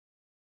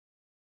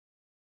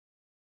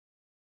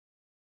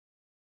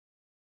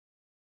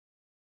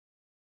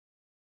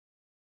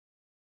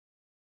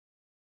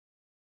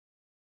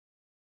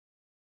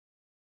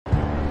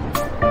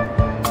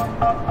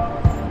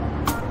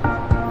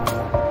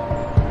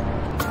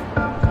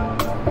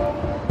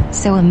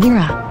So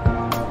Amiira,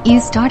 you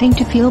starting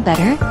to feel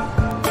better?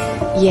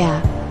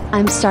 Yeah,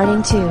 I'm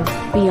starting to,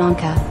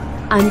 Bianca.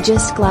 I'm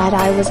just glad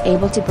I was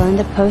able to burn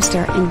the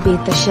poster and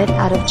beat the shit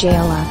out of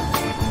Jayla.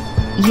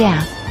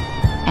 Yeah.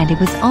 And it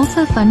was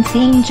also fun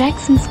seeing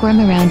Jackson squirm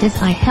around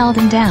as I held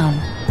him down.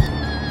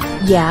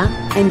 Yeah,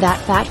 and that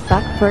fat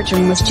fuck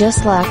Bertrand was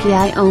just lucky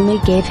I only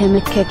gave him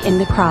a kick in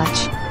the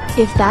crotch.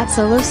 If that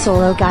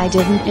solo guy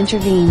didn't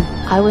intervene,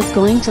 I was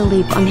going to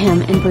leap on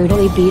him and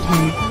brutally beat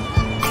him.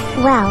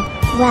 Well,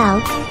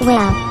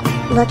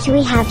 look who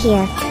we have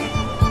here.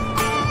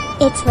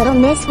 It's little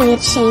Miss Weird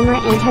Shamer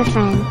and her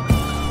friend.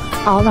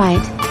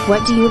 Alright,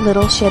 what do you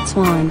little shits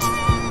want?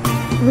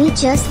 We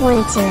just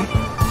wanted to.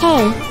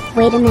 Hey,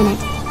 wait a minute.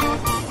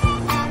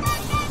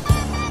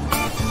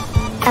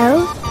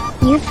 Oh?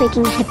 You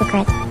freaking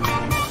hypocrite.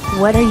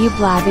 What are you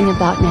blabbing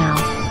about now?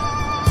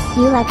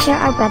 You lecture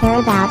our brother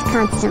about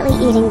constantly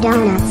eating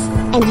donuts,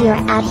 and you're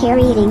out here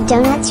eating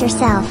donuts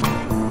yourself.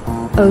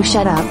 Oh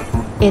shut up.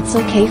 It's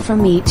okay for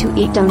me to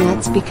eat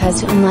donuts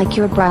because unlike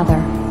your brother,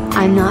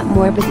 I'm not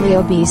morbidly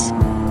obese.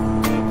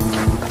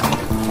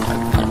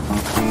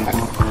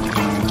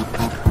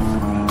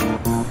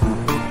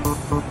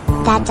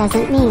 That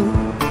doesn't mean.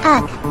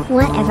 Ugh,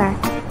 whatever.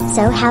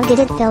 So how did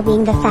it feel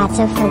being the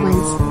fatso for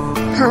once?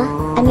 Huh,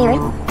 Amiira?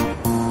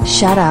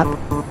 Shut up.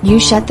 You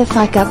shut the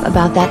fuck up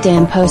about that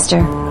damn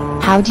poster.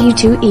 How do you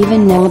two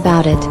even know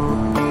about it?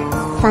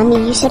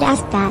 Funny you should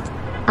ask that.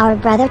 Our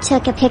brother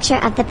took a picture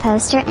of the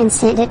poster and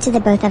sent it to the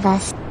both of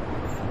us.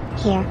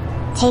 Here,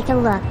 take a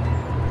look.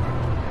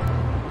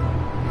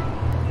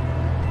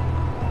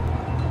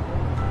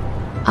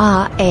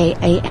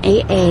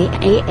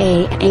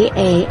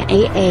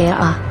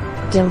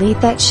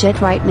 Delete that shit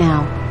right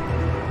now.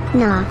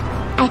 Nah,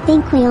 I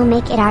think we'll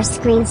make it our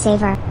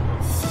screensaver.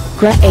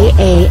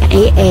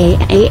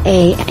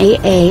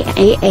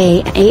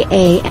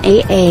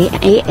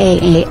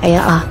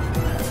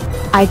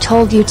 I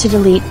told you to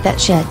delete that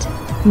shit.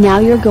 Now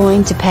you're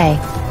going to pay.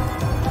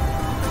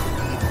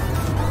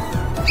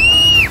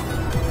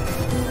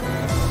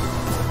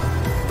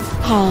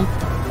 Hey,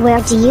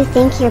 where do you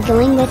think you're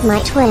going with my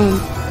twin?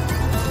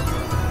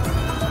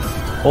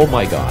 Oh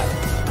my god.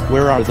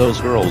 Where are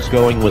those girls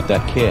going with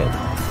that kid?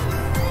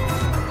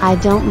 I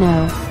don't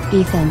know,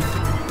 Ethan.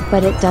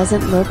 But it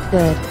doesn't look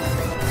good.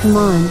 Come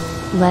on,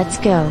 let's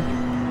go.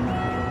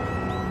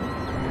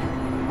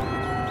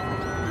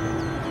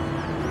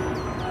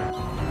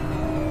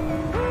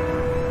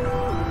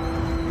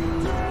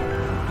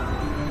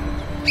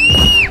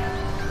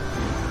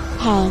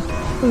 Hey,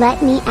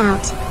 let me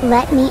out,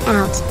 let me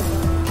out.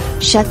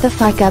 Shut the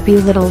fuck up you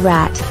little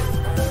rat.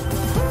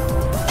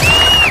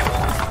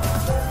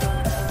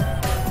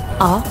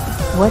 Aw,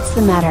 what's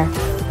the matter?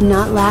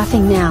 Not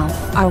laughing now,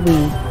 are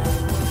we?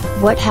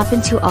 What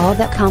happened to all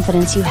that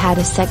confidence you had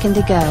a second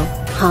ago,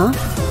 huh?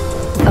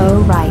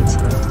 Oh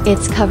right.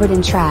 It's covered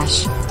in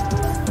trash.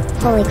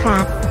 Holy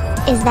crap.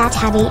 Is that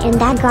Abby in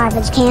that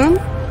garbage can?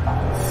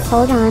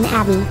 Hold on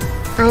Abby.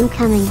 I'm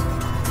coming.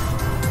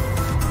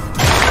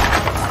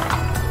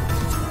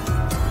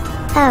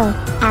 Oh,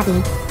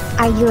 Abby.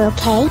 Are you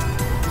okay?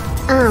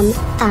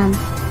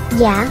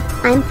 Yeah,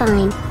 I'm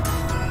fine.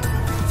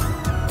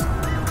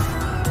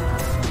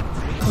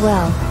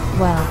 Well,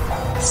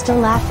 still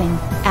laughing,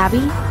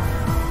 Abby?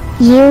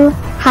 You,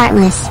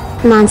 heartless,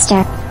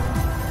 monster.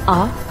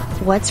 Aw,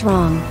 what's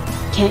wrong?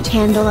 Can't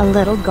handle a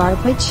little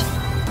garbage?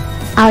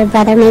 Our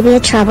brother may be a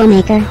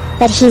troublemaker,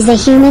 but he's a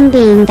human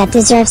being that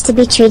deserves to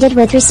be treated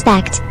with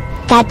respect.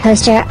 That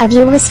poster of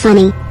you was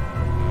funny.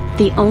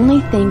 The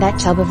only thing that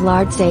tub of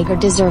lard Sager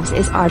deserves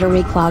is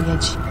artery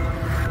cloggage.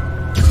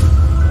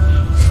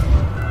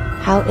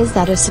 How is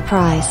that a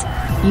surprise?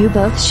 You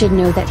both should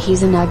know that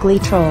he's an ugly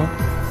troll.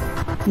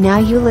 Now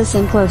you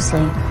listen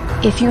closely.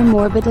 If your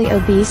morbidly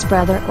obese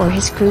brother or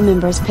his crew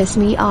members piss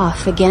me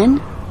off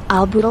again,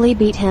 I'll brutally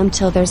beat him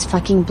till there's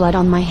fucking blood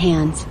on my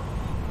hands.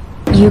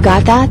 You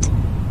got that?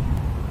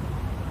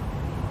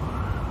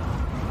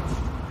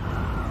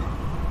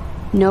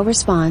 No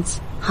response,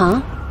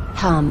 huh?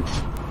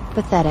 Humph.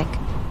 Pathetic.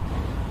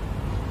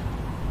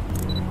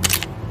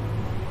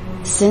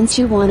 Since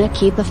you wanna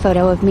keep a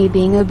photo of me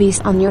being obese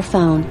on your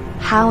phone,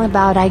 how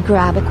about I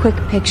grab a quick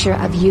picture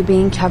of you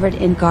being covered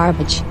in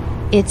garbage?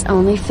 It's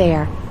only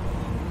fair.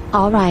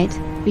 Alright,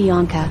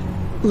 Bianca.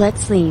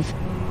 Let's leave.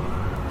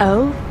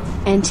 Oh,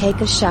 and take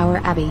a shower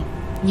Abby.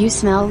 You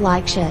smell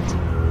like shit.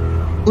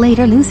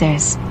 Later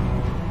losers.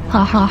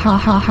 Ha ha ha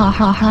ha ha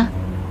ha ha.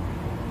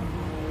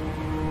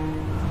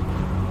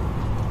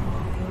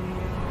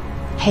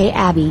 Hey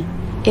Abby.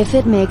 If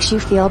it makes you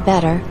feel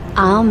better,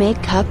 I'll make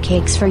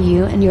cupcakes for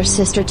you and your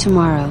sister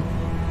tomorrow.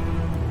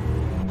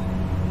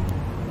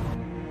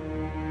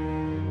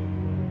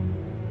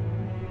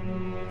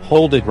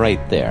 Hold it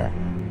right there.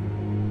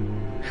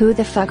 Who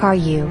the fuck are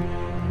you?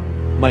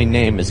 My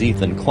name is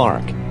Ethan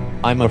Clark.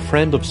 I'm a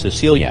friend of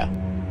Cecilia.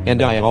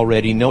 And I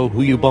already know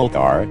who you both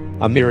are,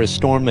 Amiira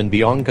Storm and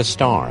Bianca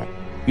Star.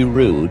 You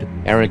rude,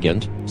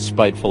 arrogant,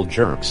 spiteful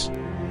jerks.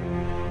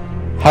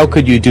 How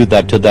could you do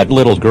that to that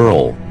little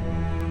girl?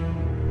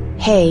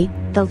 Hey,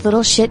 the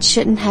little shit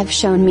shouldn't have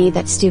shown me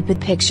that stupid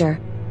picture.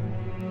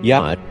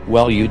 Yeah,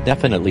 well, you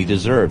definitely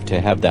deserve to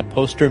have that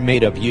poster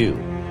made of you.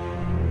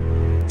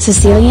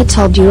 Cecilia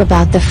told you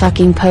about the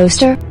fucking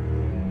poster?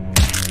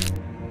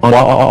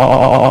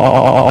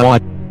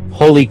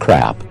 Holy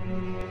crap.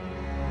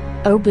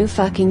 Oh boo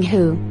fucking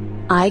who.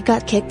 I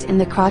got kicked in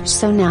the crotch,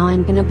 so now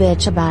I'm gonna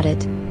bitch about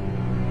it.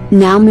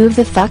 Now move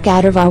the fuck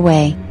out of our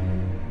way.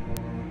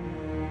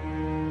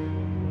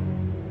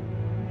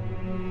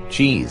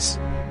 Jeez.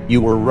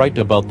 You were right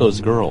about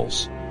those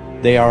girls.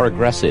 They are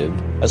aggressive,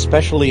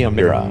 especially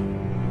Amiira.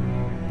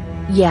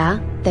 Yeah,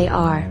 they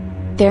are.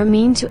 They're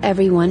mean to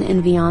everyone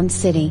in Beyond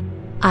City.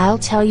 I'll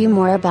tell you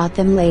more about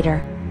them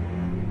later.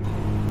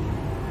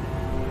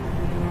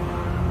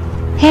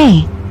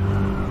 Hey!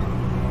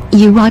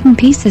 You rotten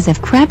pieces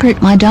of crap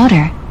hurt my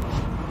daughter.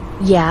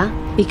 Yeah,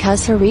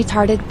 because her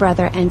retarded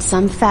brother and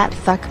some fat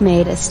fuck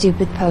made a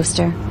stupid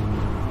poster.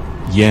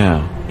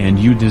 Yeah, and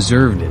you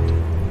deserved it.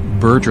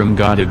 Bertram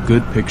got a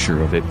good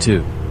picture of it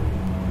too.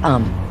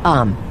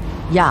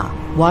 Yeah,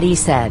 what he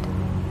said.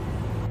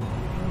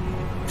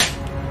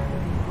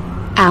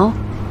 Ow,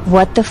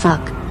 what the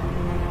fuck?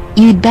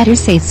 You'd better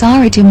say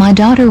sorry to my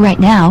daughter right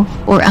now,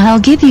 or I'll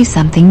give you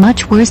something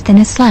much worse than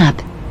a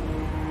slap.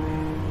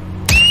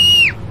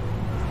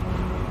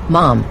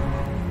 Mom.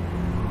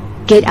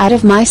 Get out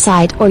of my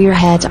sight or your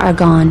heads are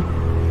gone.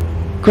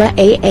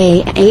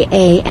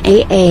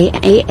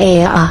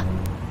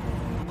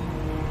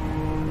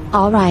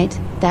 Alright,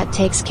 that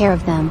takes care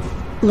of them.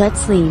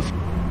 Let's leave.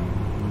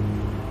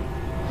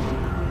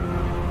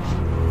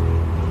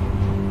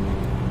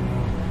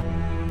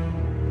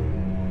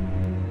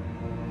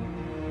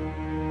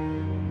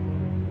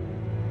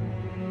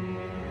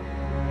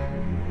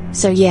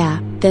 So yeah,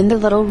 then the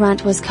little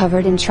runt was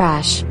covered in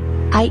trash.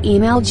 I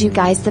emailed you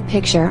guys the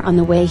picture on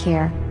the way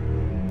here.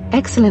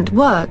 Excellent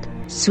work,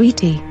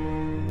 sweetie.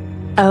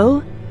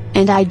 Oh?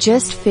 And I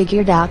just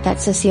figured out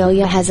that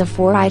Cecilia has a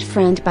four-eyed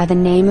friend by the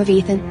name of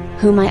Ethan,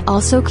 whom I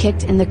also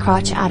kicked in the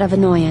crotch out of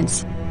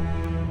annoyance.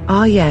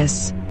 Ah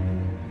yes.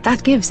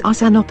 That gives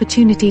us an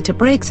opportunity to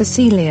break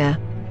Cecilia.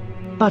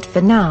 But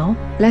for now,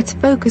 let's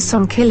focus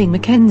on killing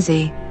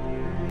McKenzie.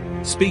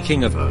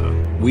 Speaking of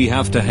her, we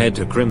have to head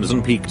to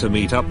Crimson Peak to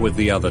meet up with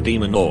the other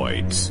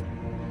demonoids.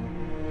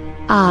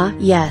 Ah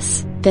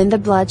yes, then the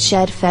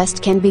bloodshed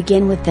fest can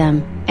begin with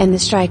them, and the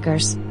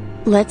strikers.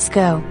 Let's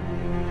go.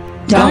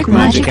 Dark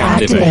magic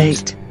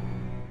activate.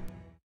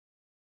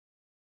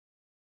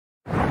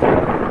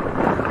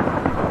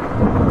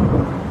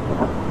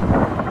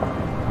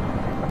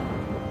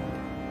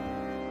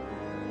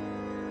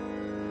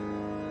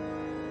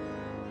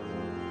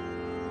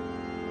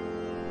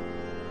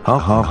 Ha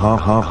ha ha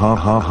ha ha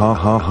ha ha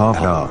ha ha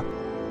ha.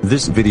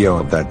 This video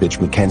of that bitch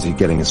McKenzie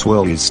getting a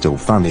swirl is still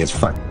funny as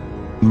fuck.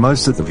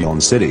 Most of the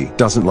Beyond City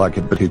doesn't like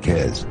it, but who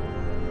cares?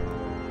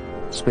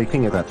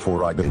 Speaking of that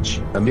four-eyed bitch,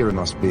 Amiira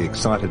must be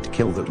excited to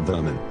kill that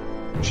vermin.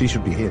 She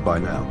should be here by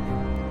now.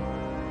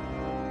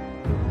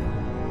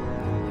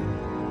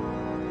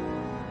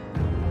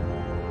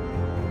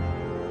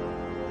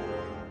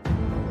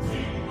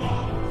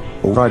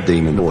 Alright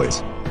demon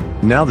boys.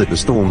 Now that the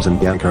Storms and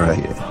Bianca are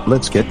here,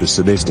 let's get the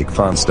sadistic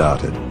fun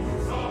started.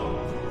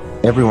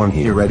 Everyone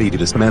here ready to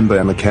dismember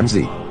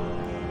McKenzie?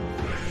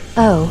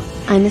 Oh,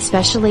 I'm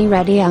especially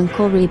ready,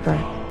 Uncle Reaper.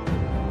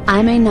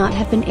 I may not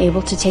have been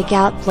able to take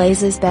out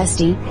Blaise's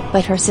bestie,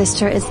 but her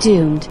sister is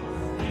doomed.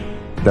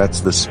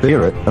 That's the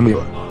spirit,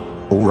 Amiira.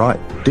 Alright,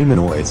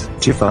 demonoids,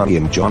 Tiffany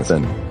and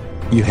Jonathan.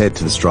 You head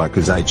to the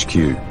Strikers HQ.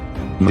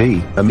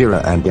 Me,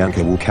 Amiira and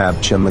Bianca will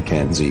capture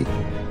McKenzie.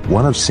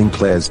 One of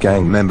Sinclair's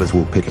gang members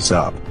will pick us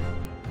up.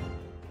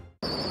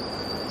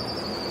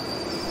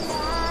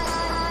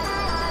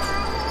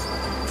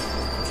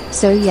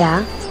 So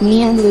yeah,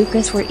 me and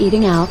Lucas were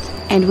eating out,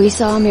 and we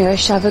saw Amiira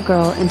shove a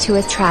girl into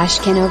a trash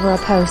can over a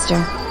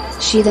poster.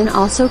 She then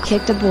also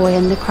kicked a boy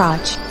in the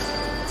crotch.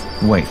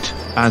 Wait,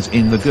 as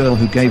in the girl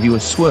who gave you a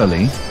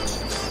swirly?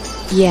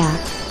 Yeah.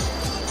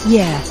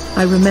 Yeah,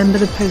 I remember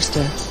the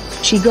poster.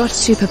 She got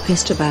super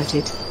pissed about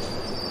it.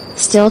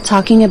 Still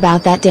talking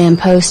about that damn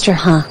poster,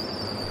 huh?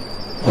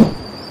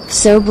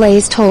 So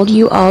Blaise told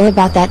you all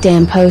about that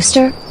damn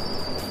poster?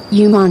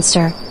 You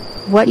monster.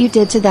 What you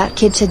did to that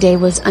kid today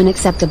was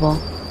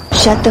unacceptable.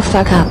 Shut the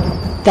fuck up.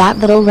 That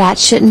little rat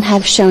shouldn't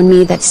have shown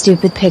me that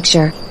stupid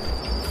picture.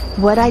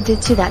 What I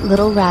did to that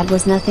little rat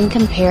was nothing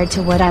compared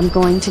to what I'm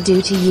going to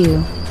do to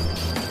you.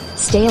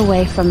 Stay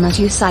away from us,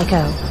 you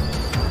psycho.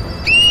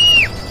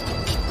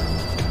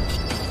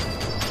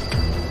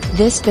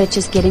 This bitch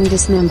is getting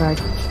dismembered.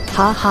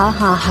 Ha ha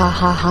ha ha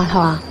ha ha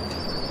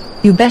ha.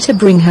 You better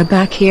bring her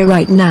back here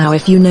right now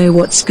if you know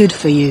what's good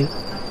for you.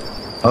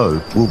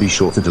 Oh, we'll be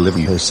sure to deliver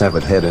you her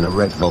severed head in a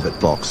red velvet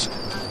box.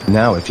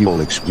 Now if you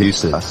all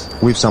excuse us,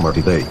 we've somewhere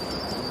to be.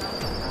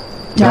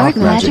 Dark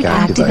magic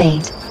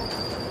activate.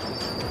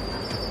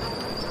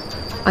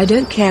 I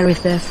don't care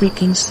if they're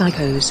freaking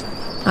psychos.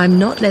 I'm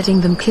not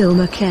letting them kill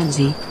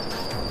McKenzie.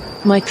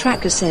 My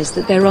tracker says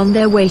that they're on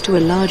their way to a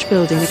large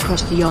building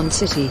across the Yon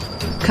City.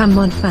 Come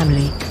on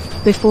family.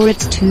 Before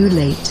it's too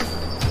late.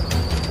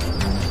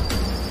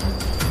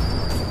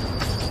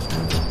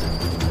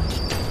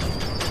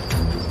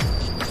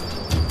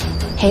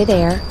 Hey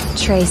there,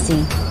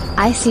 Tracy.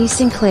 I see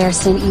Sinclair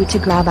sent you to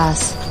grab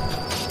us.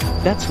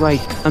 That's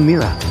right,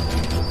 Amiira.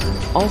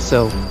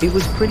 Also, it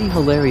was pretty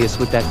hilarious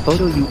with that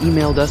photo you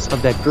emailed us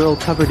of that girl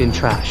covered in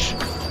trash.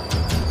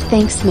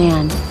 Thanks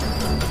man.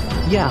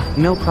 Yeah,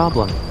 no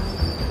problem.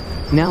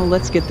 Now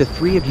let's get the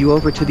three of you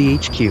over to the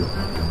HQ.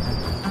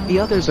 The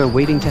others are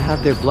waiting to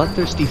have their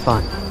bloodthirsty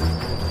fun.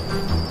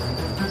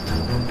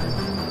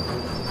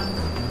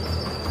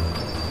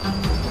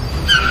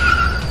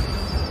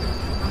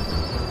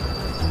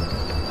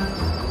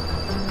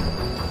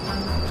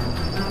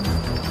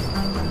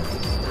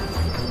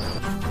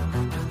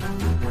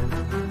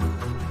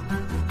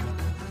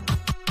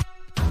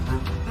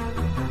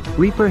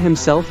 Reaper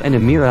himself and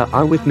Amiira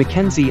are with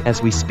McKenzie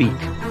as we speak.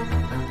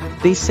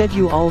 They said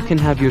you all can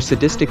have your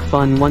sadistic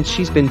fun once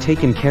she's been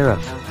taken care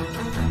of.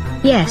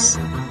 Yes.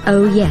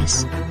 Oh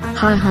yes.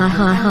 Ha ha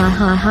ha ha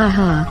ha ha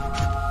ha.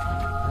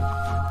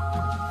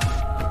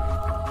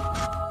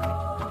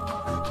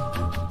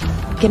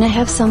 Gonna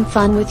have some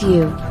fun with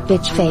you,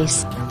 bitch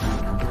face. Ha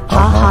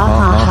ha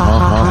ha ha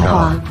ha ha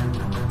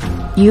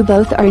ha. You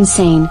both are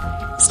insane.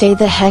 Stay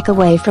the heck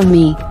away from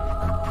me.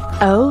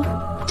 Oh?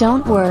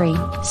 Don't worry,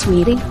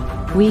 sweetie.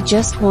 We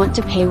just want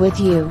to pay with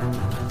you.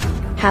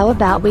 How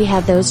about we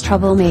have those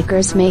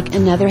troublemakers make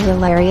another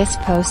hilarious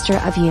poster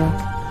of you?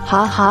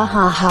 Ha ha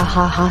ha ha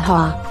ha ha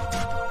ha.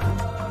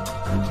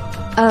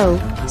 Oh,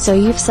 so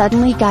you've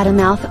suddenly got a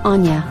mouth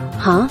on ya,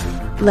 huh?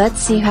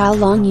 Let's see how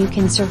long you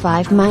can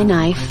survive my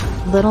knife,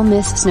 little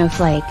Miss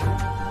Snowflake.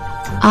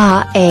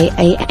 Ah a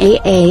a a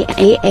a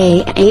a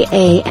a a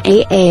a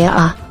a a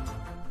ah.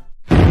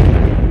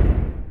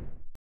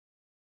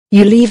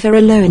 You leave her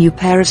alone, you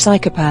pair of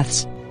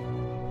psychopaths.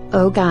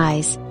 Oh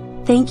guys.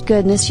 Thank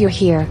goodness you're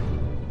here.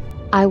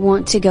 I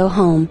want to go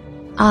home.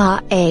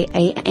 Ah a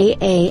a a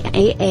a a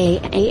a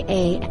a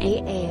a a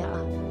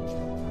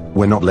a.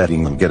 We're not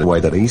letting them get away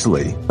that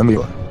easily,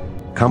 Amiira.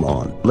 Come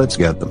on, let's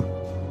get them.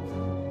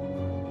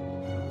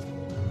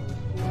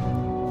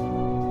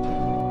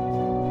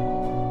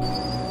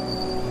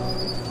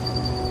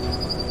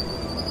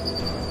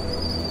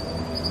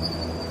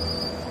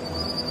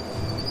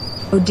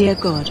 Oh dear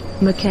God,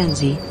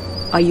 Mackenzie.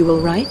 Are you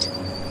alright?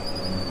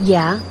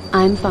 Yeah,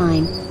 I'm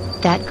fine.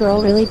 That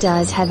girl really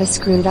does have a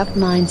screwed up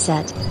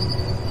mindset.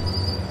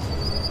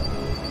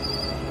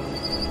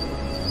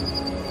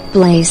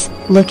 Blaise,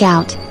 look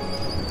out.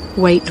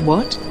 Wait,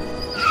 what?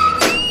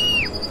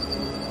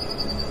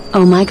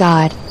 Oh my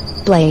god.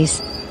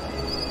 Blaise.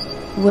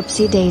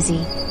 Whoopsie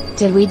daisy.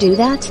 Did we do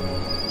that?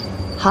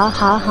 Ha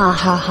ha ha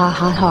ha ha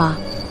ha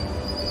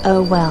ha.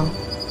 Oh well.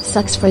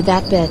 Sucks for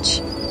that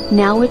bitch.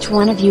 Now which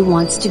one of you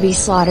wants to be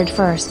slaughtered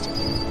first?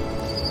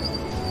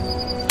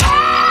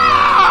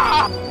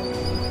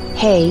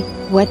 Hey,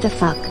 what the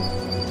fuck?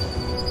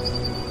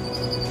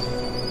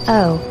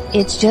 Oh,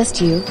 it's just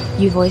you,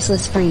 you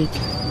voiceless freak.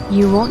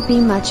 You won't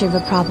be much of a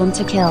problem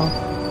to kill.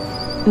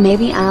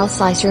 Maybe I'll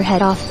slice your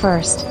head off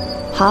first.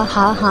 Ha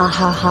ha ha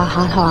ha ha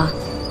ha ha.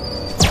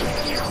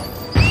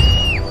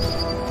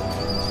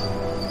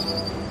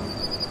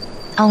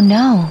 Oh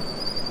no.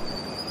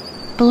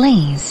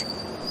 Blaise.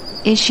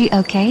 Is she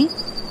okay?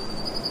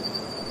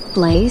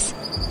 Blaise?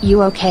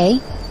 You okay?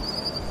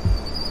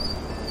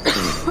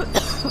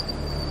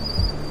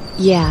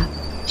 Yeah,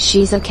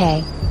 she's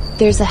okay.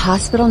 There's a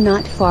hospital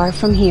not far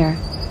from here.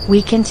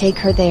 We can take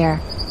her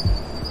there.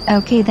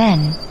 Okay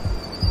then.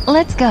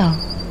 Let's go.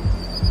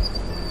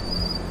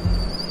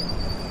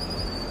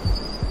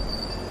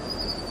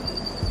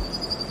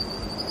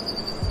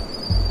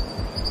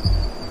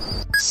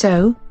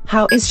 So,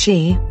 how is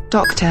she,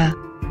 doctor?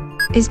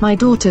 Is my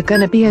daughter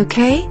gonna be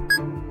okay?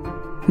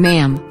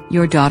 Ma'am,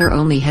 your daughter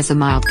only has a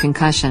mild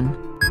concussion.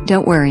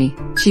 Don't worry,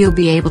 she'll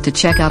be able to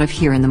check out of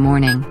here in the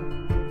morning.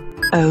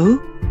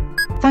 Oh?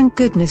 Thank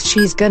goodness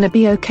she's gonna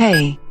be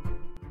okay.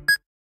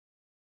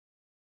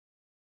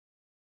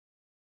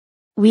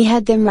 We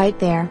had them right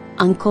there,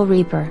 Uncle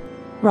Reaper.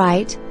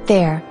 Right,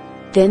 there.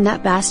 Then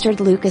that bastard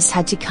Lucas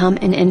had to come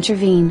and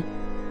intervene.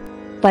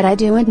 But I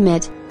do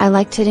admit, I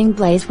liked hitting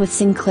Blaise with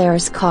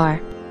Sinclair's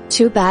car.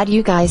 Too bad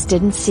you guys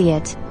didn't see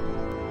it.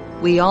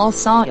 We all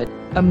saw it,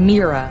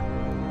 Amiira.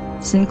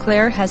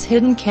 Sinclair has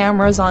hidden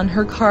cameras on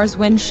her car's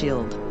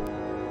windshield.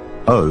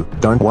 Oh,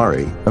 don't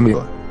worry,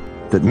 Amiira.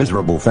 That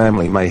miserable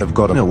family may have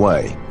gotten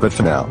away, but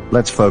for now,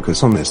 let's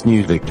focus on this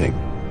new victim.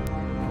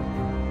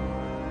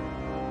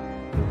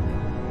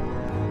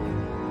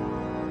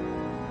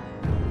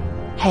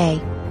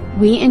 Hey.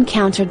 We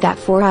encountered that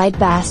four-eyed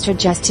bastard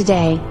just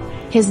today.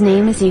 His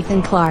name is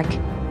Ethan Clark.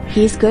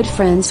 He's good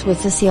friends with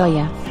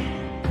Cecilia.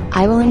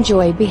 I will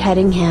enjoy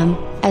beheading him,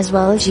 as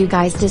well as you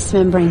guys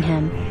dismembering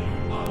him.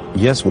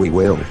 Yes we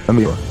will,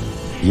 Amiira.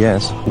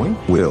 Yes, we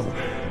will.